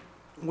free.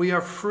 We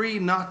are free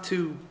not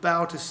to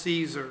bow to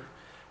Caesar.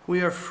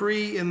 We are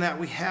free in that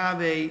we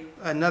have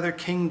another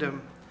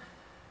kingdom.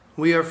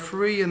 We are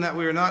free in that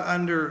we are not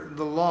under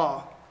the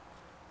law.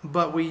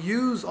 But we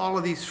use all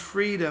of these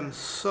freedoms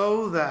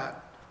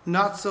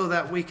not so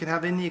that we can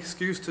have any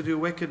excuse to do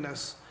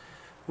wickedness.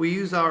 We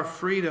use our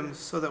freedoms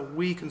so that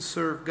we can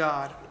serve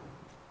God.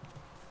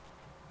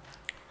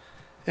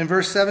 In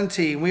verse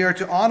 17, we are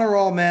to honor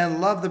all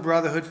men, love the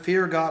brotherhood,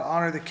 fear God,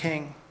 honor the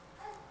king.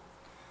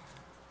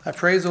 I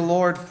praise the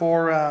Lord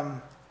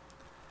for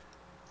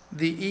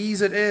the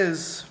ease it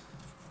is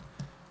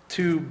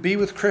to be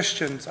with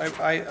Christians.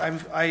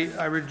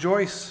 I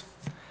rejoice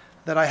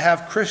that I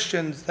have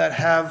Christians that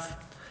have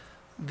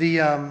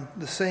the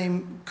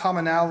same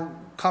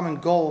common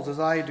goals as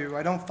I do.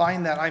 I don't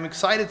find that. I'm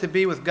excited to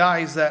be with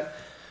guys that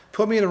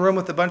put me in a room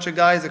with a bunch of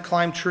guys that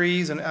climb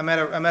trees, and I'm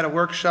at a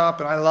workshop,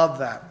 and I love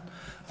that.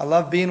 I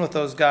love being with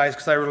those guys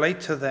because I relate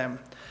to them.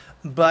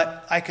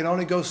 But I can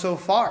only go so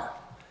far.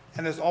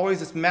 And there's always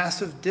this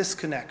massive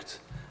disconnect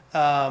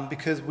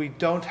because we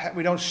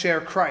don't share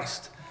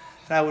Christ.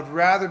 And I would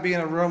rather be in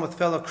a room with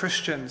fellow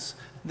Christians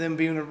than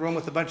be in a room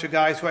with a bunch of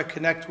guys who I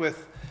connect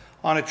with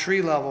on a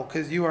tree level,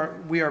 because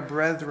we are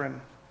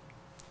brethren.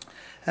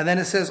 And then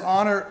it says,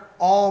 honor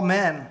all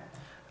men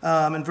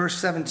in verse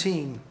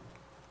 17.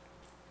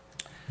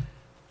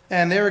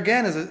 And there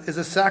again is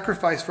a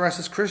sacrifice for us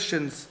as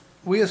Christians.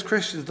 We as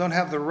Christians don't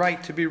have the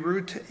right to be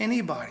rude to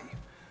anybody.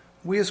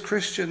 We as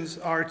Christians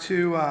are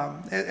to,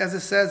 as it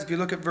says, if you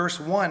look at verse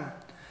 1,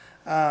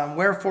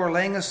 Wherefore,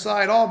 laying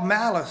aside all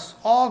malice,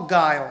 all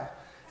guile,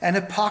 and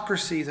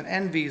hypocrisies, and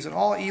envies, and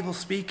all evil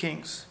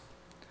speakings.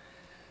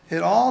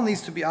 It all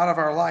needs to be out of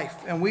our life.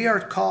 And we are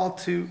called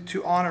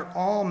to honor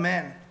all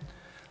men.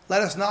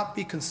 Let us not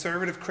be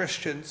conservative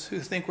Christians who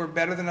think we're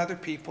better than other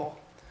people,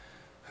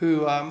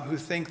 who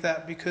think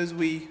that because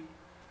we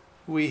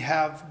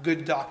have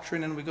good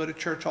doctrine and we go to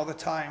church all the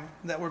time,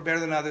 that we're better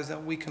than others,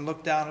 that we can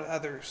look down at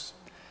others.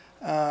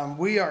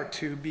 We are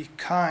to be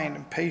kind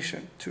and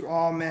patient to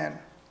all men,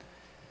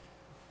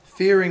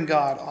 fearing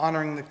God,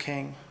 honoring the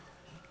King.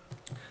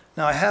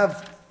 Now I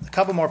have a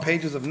couple more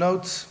pages of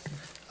notes.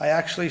 I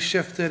actually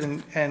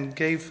shifted and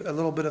gave a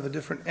little bit of a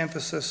different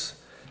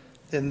emphasis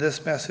in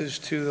this message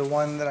to the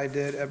one that I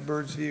did at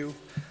Bird's View.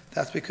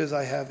 That's because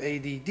I have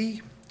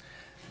ADD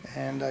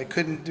and I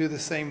couldn't do the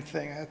same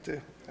thing.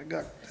 I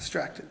got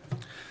distracted.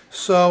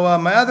 So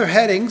my other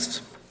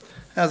headings,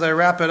 as I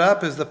wrap it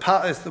up, was the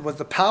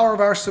power of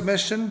our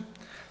submission,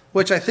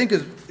 which I think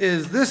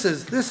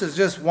is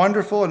just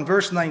wonderful in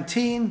verse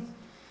 19.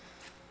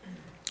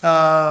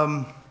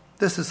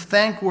 This is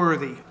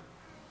thankworthy.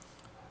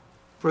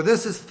 For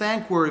this is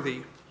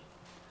thankworthy.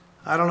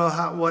 I don't know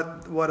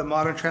what a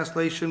modern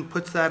translation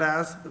puts that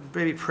as,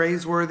 maybe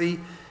praiseworthy.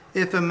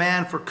 If a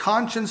man for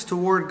conscience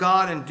toward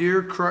God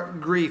endure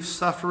grief,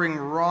 suffering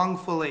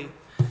wrongfully.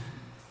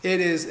 It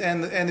is,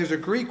 and there's a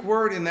Greek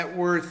word in that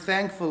word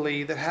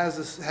thankfully that has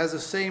the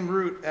same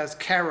root as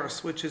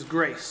charis, which is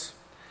grace.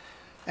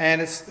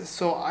 And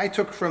so I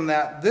took from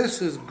that,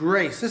 this is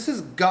grace. This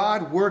is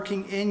God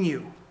working in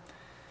you.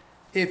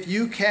 If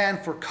you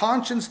can, for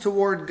conscience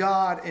toward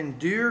God,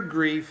 endure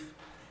grief,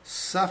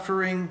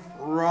 suffering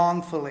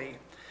wrongfully.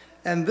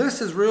 And this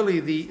is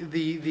really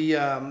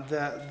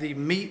the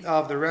meat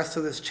of the rest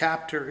of this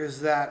chapter,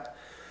 is that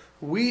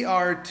we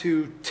are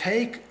to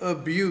take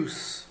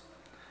abuse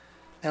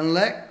and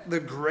let the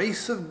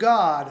grace of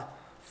God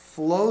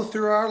flow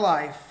through our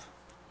life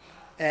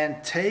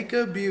and take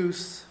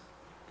abuse.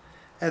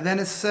 And then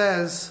it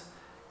says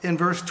in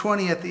verse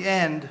 20 at the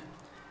end,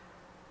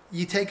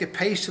 you take it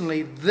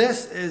patiently.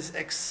 This is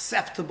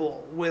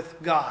acceptable with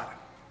God.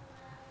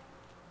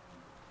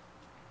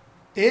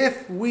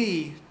 If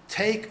we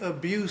take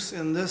abuse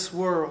in this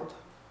world,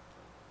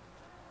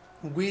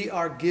 we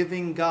are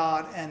giving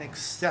God an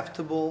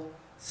acceptable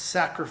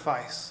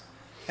sacrifice.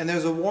 And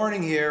there's a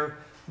warning here.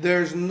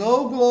 There's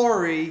no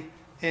glory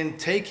in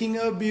taking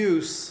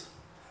abuse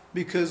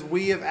because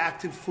we have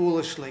acted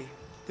foolishly.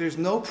 There's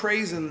no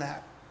praise in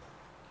that.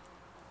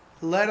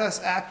 Let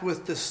us act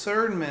with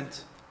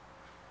discernment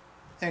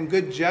and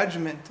good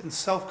judgment and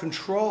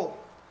self-control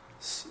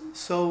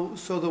so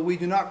that we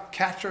do not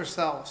catch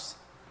ourselves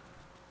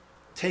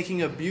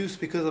taking abuse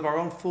because of our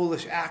own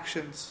foolish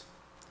actions.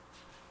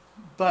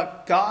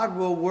 But God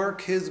will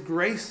work His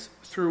grace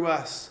through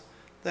us,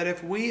 that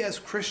if we as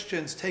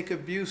Christians take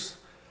abuse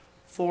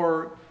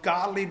for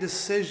godly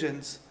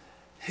decisions,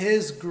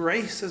 His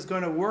grace is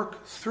going to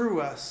work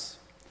through us,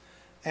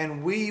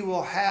 and we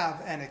will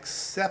have an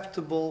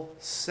acceptable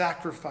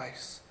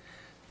sacrifice.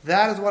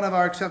 That is one of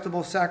our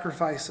acceptable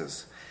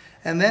sacrifices.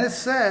 And then it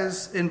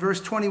says in verse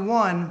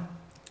 21,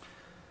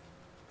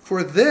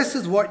 for this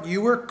is what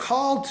you were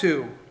called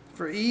to,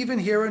 for even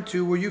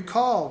hereunto were you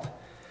called,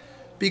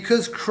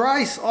 because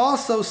Christ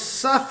also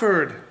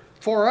suffered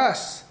for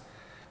us,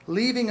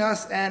 leaving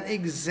us an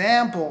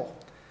example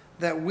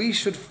that we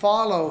should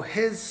follow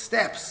His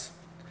steps.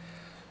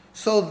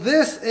 So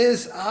this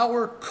is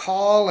our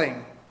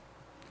calling.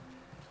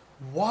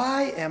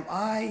 Why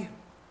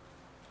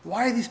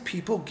are these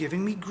people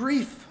giving me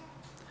grief?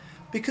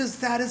 Because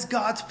that is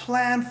God's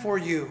plan for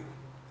you.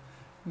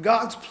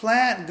 God's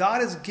plan.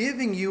 God is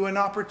giving you an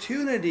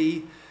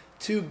opportunity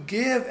to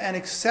give an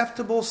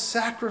acceptable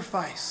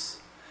sacrifice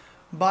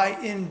by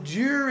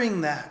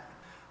enduring that,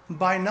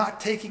 by not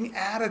taking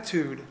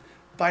attitude,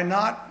 by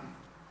not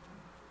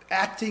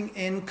acting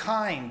in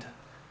kind,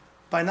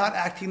 by not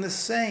acting the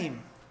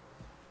same.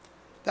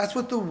 That's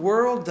what the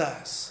world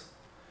does.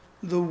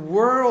 The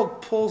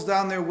world pulls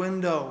down their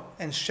window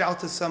and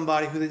shouts at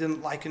somebody who they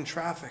didn't like in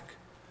traffic.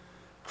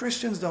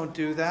 Christians don't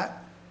do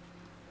that.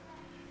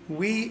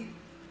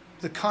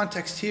 The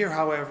context here,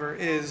 however,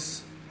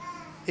 is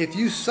if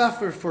you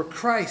suffer for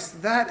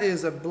Christ, that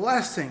is a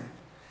blessing.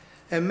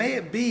 And may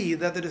it be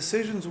that the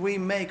decisions we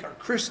make are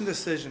Christian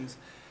decisions.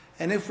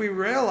 And if we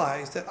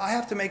realize that I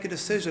have to make a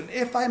decision,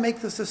 if I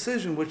make this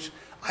decision, which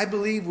I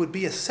believe would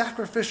be a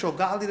sacrificial,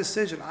 godly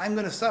decision, I'm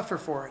going to suffer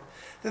for it,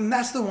 then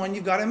that's the one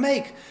you've got to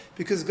make,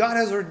 because God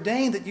has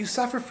ordained that you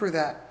suffer for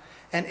that.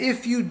 And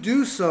if you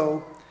do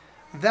so,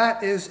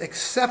 that is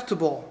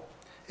acceptable.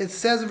 It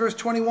says in verse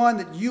 21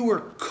 that you were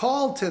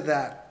called to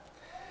that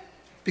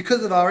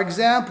because of our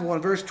example.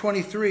 In verse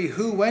 23,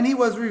 who when he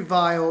was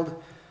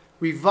reviled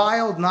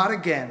not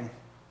again.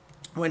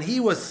 When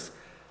he was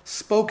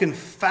spoken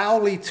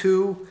foully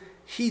to,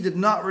 he did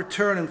not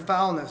return in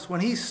foulness.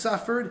 When he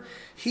suffered,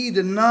 he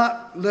did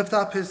not lift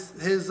up his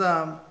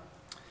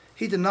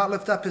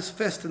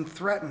fist and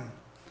threaten.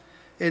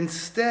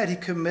 Instead, he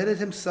committed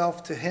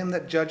himself to him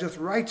that judgeth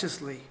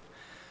righteously.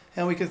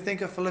 And we can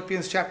think of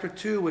Philippians chapter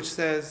 2, which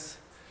says,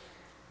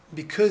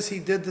 because he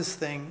did this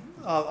thing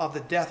of the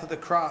death of the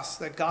cross,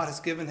 that God has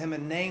given him a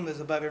name that is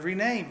above every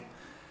name.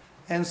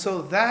 And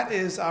so that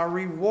is our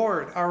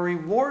reward. Our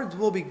rewards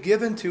will be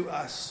given to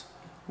us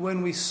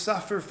when we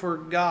suffer for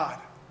God.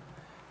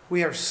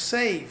 We are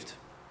saved.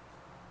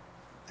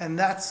 And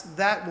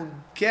that will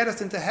get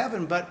us into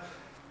heaven, but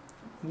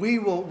we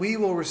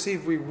will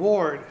receive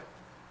reward,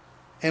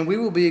 and we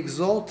will be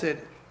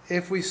exalted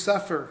if we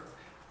suffer,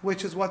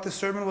 which is what the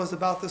sermon was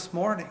about this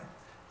morning,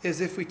 is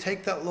if we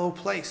take that low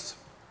place.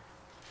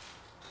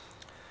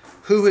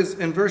 Who is,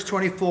 in verse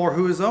 24,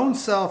 who his own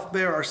self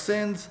bare our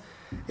sins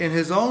in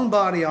his own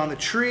body on the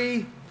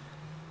tree,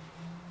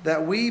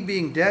 that we,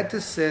 being dead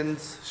to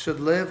sins, should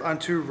live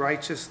unto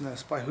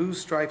righteousness, by whose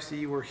stripes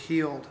ye were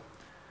healed.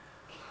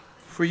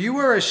 For you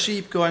were as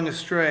sheep going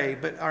astray,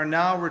 but are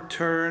now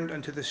returned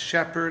unto the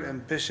shepherd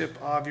and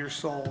bishop of your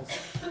souls.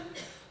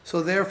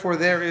 So therefore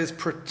there is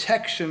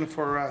protection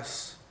for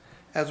us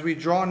as we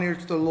draw near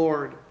to the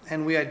Lord,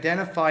 and we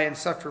identify and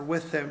suffer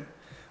with him.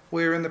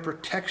 We are in the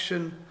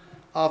protection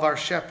of our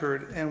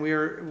shepherd, and we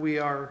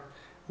are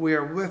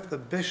with the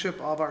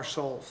bishop of our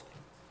souls.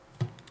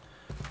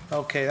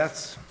 Okay,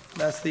 that's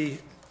the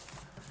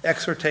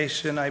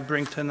exhortation I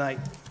bring tonight.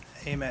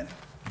 Amen.